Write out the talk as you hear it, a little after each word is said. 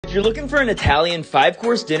If you're looking for an Italian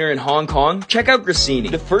 5-course dinner in Hong Kong, check out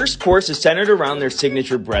GRISSINI. The first course is centered around their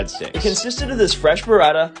signature breadsticks. It consisted of this fresh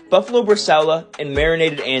burrata, buffalo bresaola, and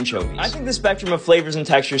marinated anchovies. I think the spectrum of flavors and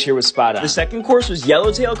textures here was spot on. The second course was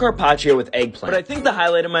yellowtail carpaccio with eggplant. But I think the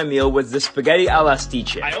highlight of my meal was the spaghetti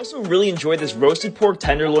all'astice. I also really enjoyed this roasted pork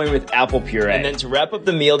tenderloin with apple puree. And then to wrap up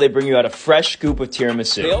the meal, they bring you out a fresh scoop of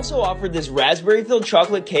tiramisu. They also offered this raspberry-filled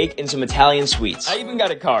chocolate cake and some Italian sweets. I even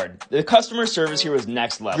got a card. The customer service here was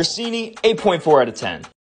next level. GRISSINI, 8.4 out of 10.